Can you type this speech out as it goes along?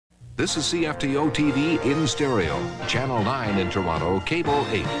This is CFTO TV in stereo, Channel 9 in Toronto, Cable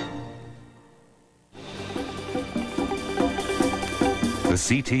 8. The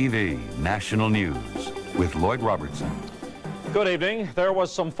CTV National News with Lloyd Robertson. Good evening. There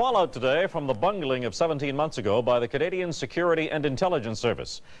was some fallout today from the bungling of 17 months ago by the Canadian Security and Intelligence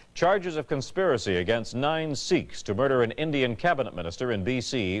Service. Charges of conspiracy against 9 Sikhs to murder an Indian cabinet minister in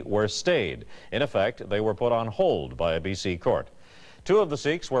BC were stayed. In effect, they were put on hold by a BC court. 2 of the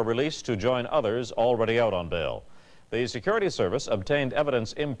Sikhs were released to join others already out on bail. The Security Service obtained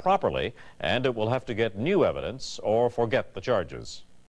evidence improperly, and it will have to get new evidence or forget the charges.